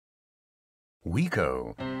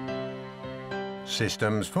WEKO.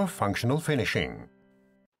 Systems for Functional Finishing.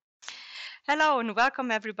 Hello and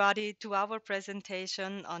welcome everybody to our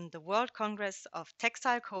presentation on the World Congress of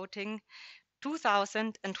Textile Coating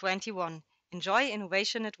 2021. Enjoy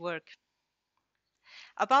innovation at work.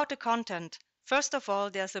 About the content, first of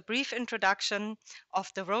all, there's a brief introduction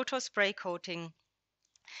of the rotor spray coating.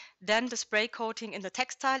 Then the spray coating in the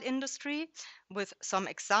textile industry with some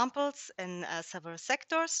examples in several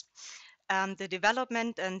sectors, the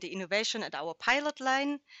development and the innovation at our pilot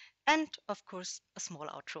line, and of course, a small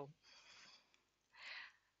outro.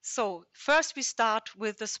 So first we start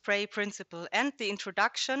with the spray principle and the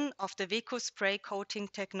introduction of the WEKO spray coating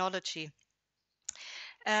technology.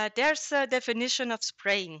 There's a definition of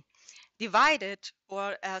spraying. Divided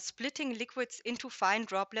or splitting liquids into fine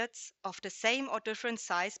droplets of the same or different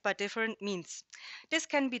size by different means. This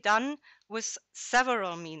can be done with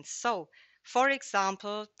several means. So, for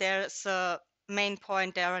example, there's a main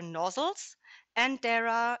point, there are nozzles and there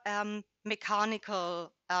are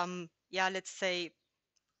mechanical, let's say,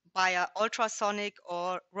 via ultrasonic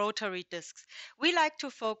or rotary discs. We like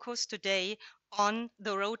to focus today on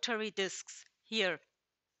the rotary discs here.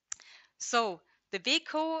 So the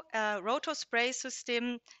WEKO rotor spray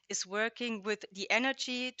system is working with the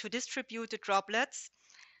energy to distribute the droplets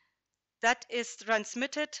that is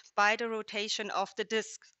transmitted by the rotation of the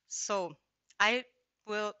disc. So I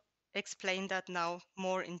will explain that now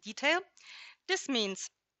more in detail. This means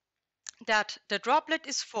that the droplet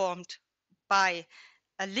is formed by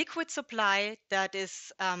a liquid supply that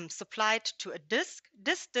is supplied to a disc.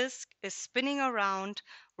 This disc is spinning around,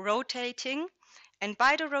 rotating, and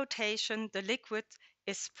by the rotation, the liquid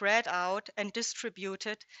is spread out and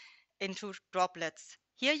distributed into droplets.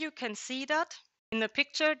 Here you can see that in the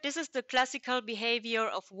picture. This is the classical behavior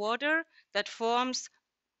of water that forms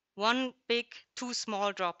one big, two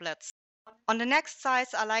small droplets. On the next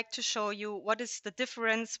slides, I like to show you what is the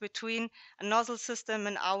difference between a nozzle system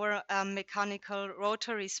and our mechanical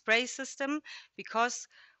rotary spray system, because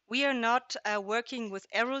we are not working with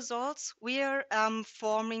aerosols, we are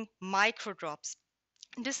forming microdrops.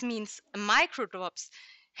 This means a microdrops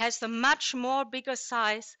has a much more bigger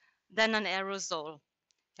size than an aerosol.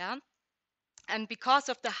 Yeah? And because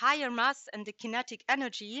of the higher mass and the kinetic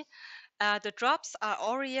energy, the drops are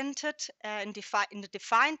oriented in the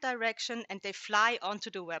defined direction and they fly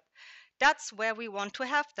onto the web. That's where we want to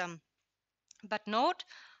have them. But note,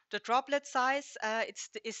 the droplet size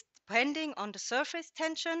is depending on the surface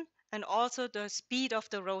tension and also the speed of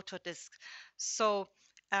the rotor disc. So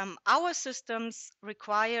our systems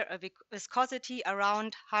require a viscosity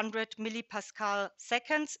around 100 millipascal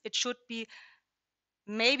seconds. It should be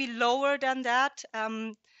maybe lower than that.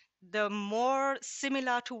 The more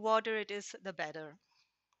similar to water it is, the better.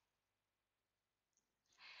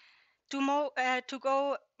 To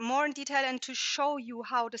go more in detail and to show you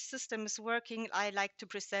how the system is working, I like to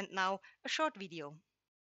present now a short video.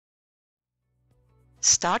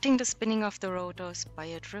 Starting the spinning of the rotors by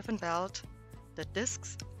a driven belt, the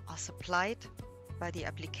discs are supplied by the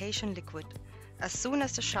application liquid. As soon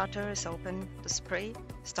as the shutter is open, the spray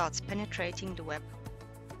starts penetrating the web.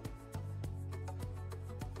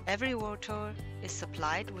 Every rotor is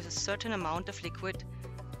supplied with a certain amount of liquid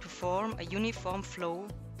to form a uniform flow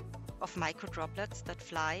of microdroplets that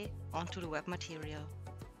fly onto the web material.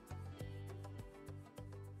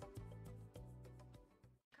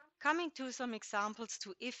 Coming to some examples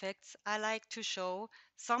to effects, I like to show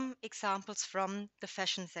some examples from the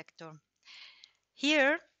fashion sector.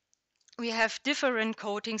 Here we have different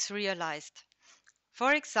coatings realized.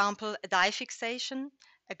 For example, a dye fixation,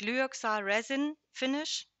 a glyoxal resin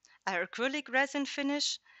finish, an acrylic resin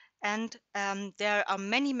finish, and there are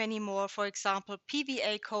many more. For example,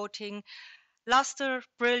 PVA coating, luster,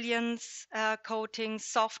 brilliance coatings,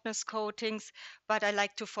 softness coatings, but I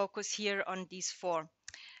like to focus here on these four.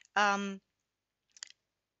 After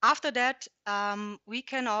that, we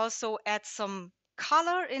can also add some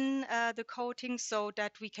color in the coating so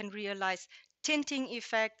that we can realize tinting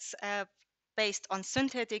effects based on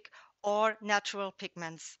synthetic or natural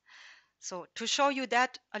pigments. So to show you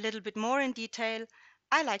that a little bit more in detail,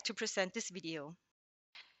 I like to present this video.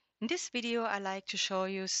 In this video, I like to show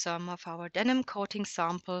you some of our denim coating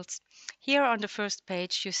samples. Here on the first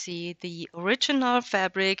page, you see the original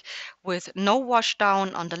fabric with no wash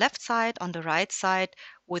down on the left side, on the right side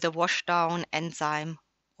with a wash down enzyme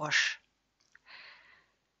wash.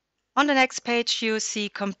 On the next page, you see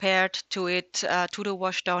compared to it to the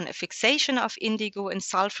wash down a fixation of indigo and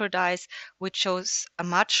sulfur dyes, which shows a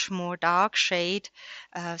much more dark shade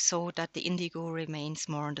so that the indigo remains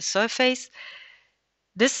more on the surface.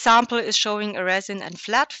 This sample is showing a resin and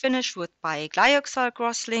flat finish with biglyoxal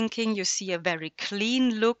cross-linking. You see a very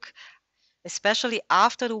clean look, especially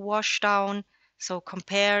after the wash down. So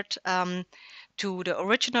compared to the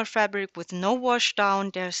original fabric with no wash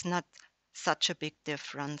down, there's not such a big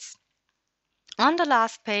difference. On the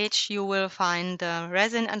last page, you will find the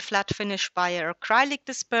resin and flat finish by acrylic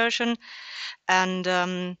dispersion,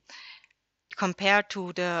 and compared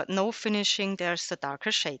to the no finishing, there's a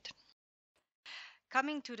darker shade.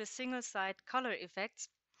 Coming to the single side color effects,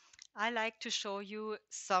 I like to show you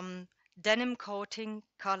some denim coating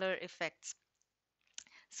color effects.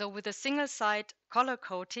 So with a single side color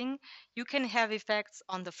coating, you can have effects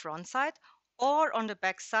on the front side or on the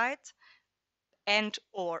back side and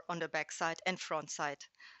front side.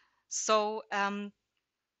 So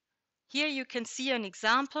here you can see an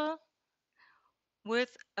example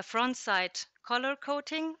with a front side color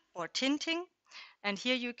coating or tinting. And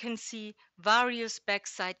here you can see various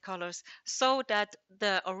backside colors so that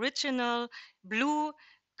the original blue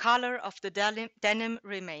color of the denim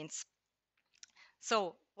remains.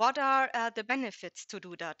 So what are the benefits to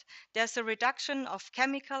do that? There's a reduction of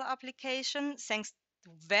chemical application thanks to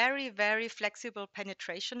very, very flexible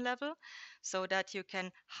penetration level so that you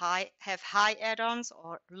can have high add-ons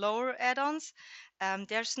or lower add-ons.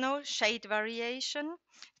 There's no shade variation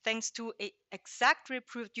thanks to an exact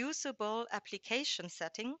reproducible application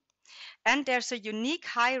setting. And there's a unique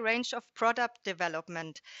high range of product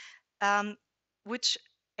development, which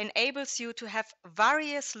enables you to have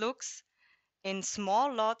various looks in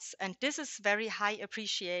small lots, and this is very high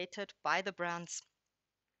appreciated by the brands.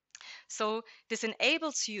 So this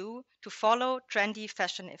enables you to follow trendy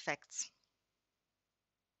fashion effects.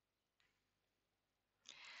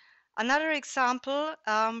 Another example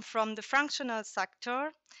from the functional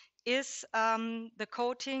sector is the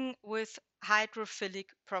coating with hydrophilic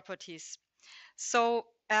properties. So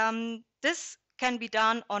this can be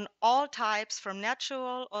done on all types, from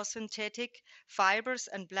natural or synthetic fibers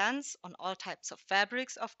and blends, on all types of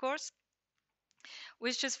fabrics, of course,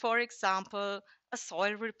 which is, for example, a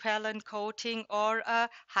soil repellent coating or a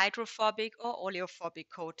hydrophobic or oleophobic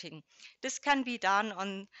coating. This can be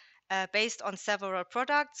done based on several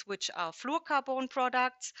products, which are fluorocarbon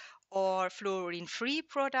products or fluorine-free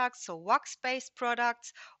products, so wax-based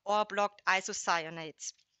products, or blocked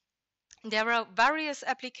isocyanates. There are various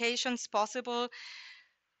applications possible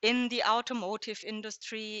in the automotive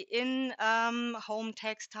industry, in home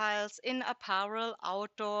textiles, in apparel,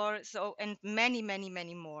 outdoor, and many, many,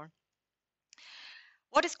 many more.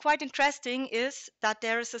 What is quite interesting is that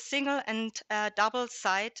there is a single and double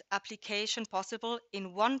side application possible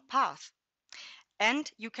in one path, and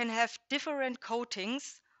you can have different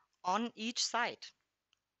coatings on each side,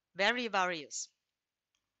 very various.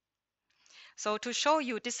 So to show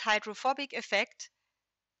you this hydrophobic effect,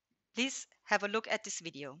 please have a look at this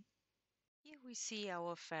video. Here we see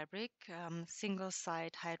our fabric, single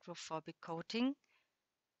side hydrophobic coating,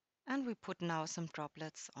 and we put now some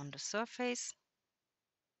droplets on the surface.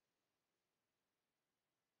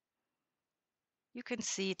 You can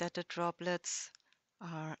see that the droplets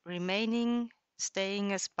are remaining,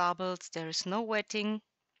 staying as bubbles. There is no wetting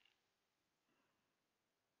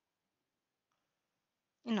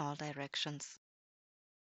in all directions.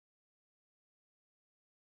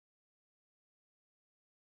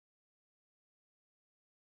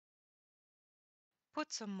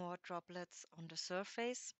 Put some more droplets on the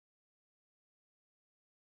surface.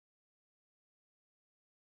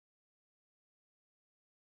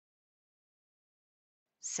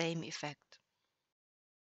 Same effect.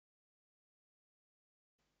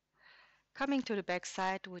 Coming to the back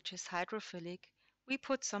side, which is hydrophilic, we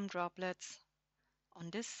put some droplets on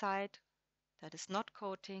this side that is not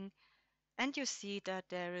coating, and you see that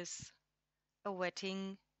there is a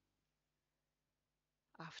wetting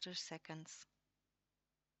after seconds.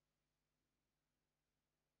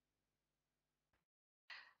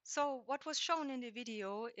 So what was shown in the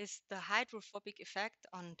video is the hydrophobic effect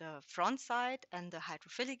on the front side and the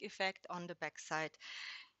hydrophilic effect on the back side.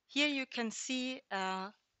 Here you can see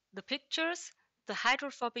the pictures, the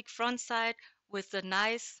hydrophobic front side with the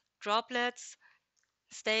nice droplets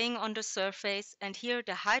staying on the surface, and here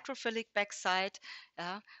the hydrophilic back side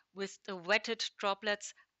with the wetted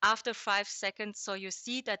droplets after 5 seconds. So you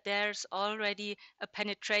see that there's already a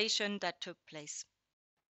penetration that took place.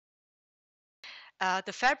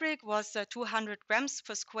 The fabric was 200 grams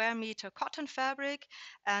per square meter cotton fabric,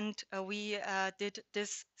 and we did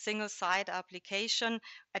this single side application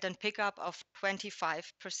at a pickup of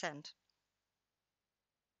 25%.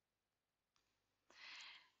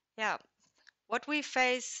 Yeah, What we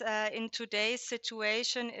face in today's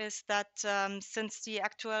situation is that since the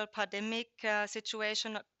actual pandemic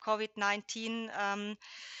situation, COVID-19,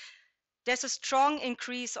 there's a strong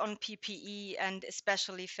increase on PPE and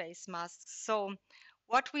especially face masks. So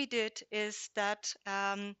what we did is that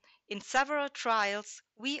in several trials,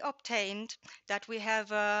 we obtained that we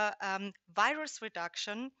have a virus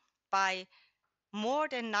reduction by more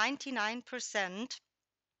than 99%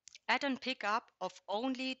 at a pickup of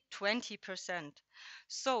only 20%.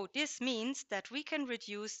 So this means that we can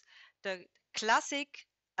reduce the classic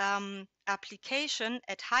application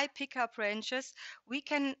at high pickup ranges. We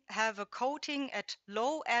can have a coating at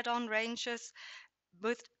low add-on ranges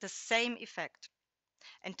with the same effect.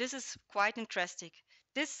 And this is quite interesting.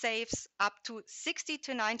 This saves up to 60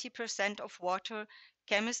 to 90% of water,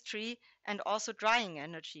 chemistry, and also drying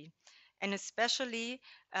energy. And especially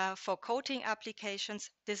for coating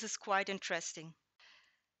applications, this is quite interesting.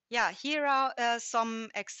 Yeah, here are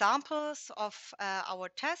some examples of our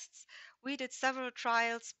tests. We did several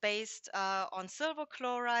trials based on silver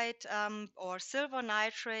chloride or silver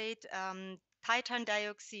nitrate, titan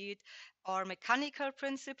dioxide, or mechanical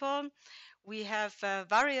principle. We have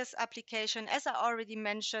various applications, as I already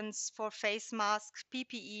mentioned, for face masks,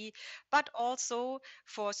 PPE, but also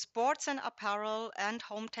for sports and apparel and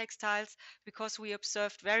home textiles, because we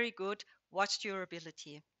observed very good wash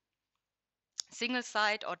durability. Single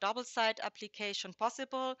site or double site application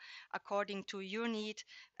possible according to your need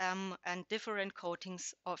and different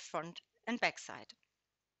coatings of front and back side.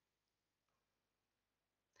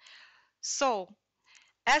 So,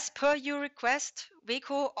 as per your request,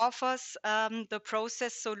 WEKO offers the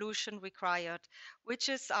process solution required, which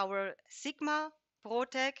is our Sigma,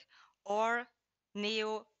 Protec, or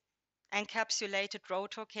Neo encapsulated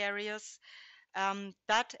rotor carriers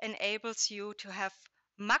that enables you to have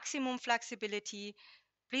maximum flexibility.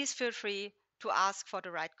 Please feel free to ask for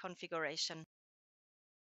the right configuration.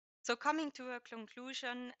 So coming to a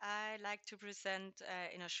conclusion, I like to present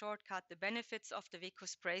in a shortcut the benefits of the WEKO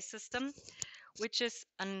spray system, which is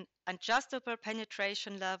an adjustable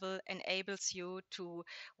penetration level, enables you to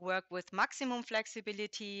work with maximum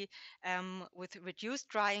flexibility, with reduced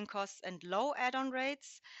drying costs and low add-on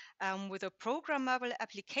rates, with a programmable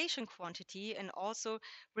application quantity and also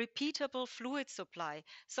repeatable fluid supply.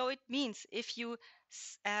 So it means if you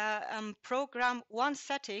program one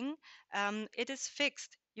setting, it is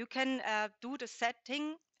fixed. You can do the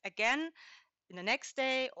setting again in the next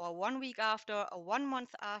day or 1 week after or 1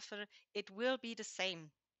 month after. It will be the same.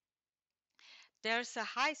 There's a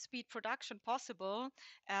high-speed production possible,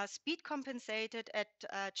 speed compensated at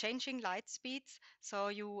changing light speeds, so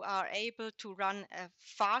you are able to run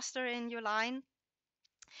faster in your line.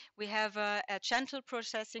 We have a gentle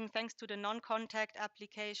processing thanks to the non-contact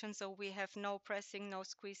application, so we have no pressing, no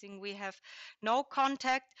squeezing, we have no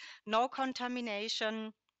contact, no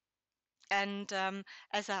contamination. And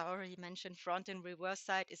as I already mentioned, front and reverse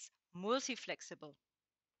side is multi-flexible.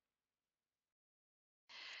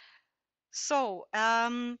 So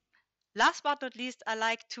last but not least, I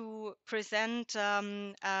like to present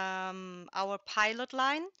our pilot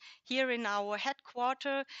line. Here in our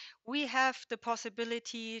headquarters, we have the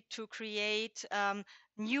possibility to create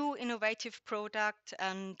new innovative product,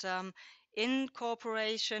 and in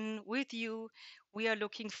cooperation with you, we are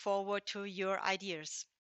looking forward to your ideas.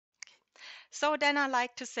 So then I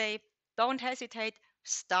like to say, don't hesitate,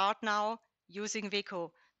 start now using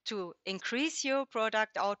WEKO to increase your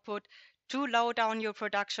product output, to lower down your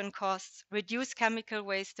production costs, reduce chemical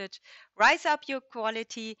wastage, rise up your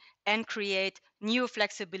quality, and create new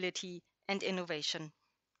flexibility and innovation.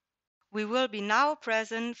 We will be now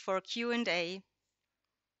present for Q&A.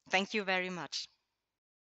 Thank you very much.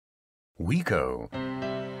 WEKO.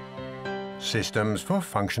 Systems for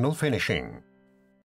functional finishing.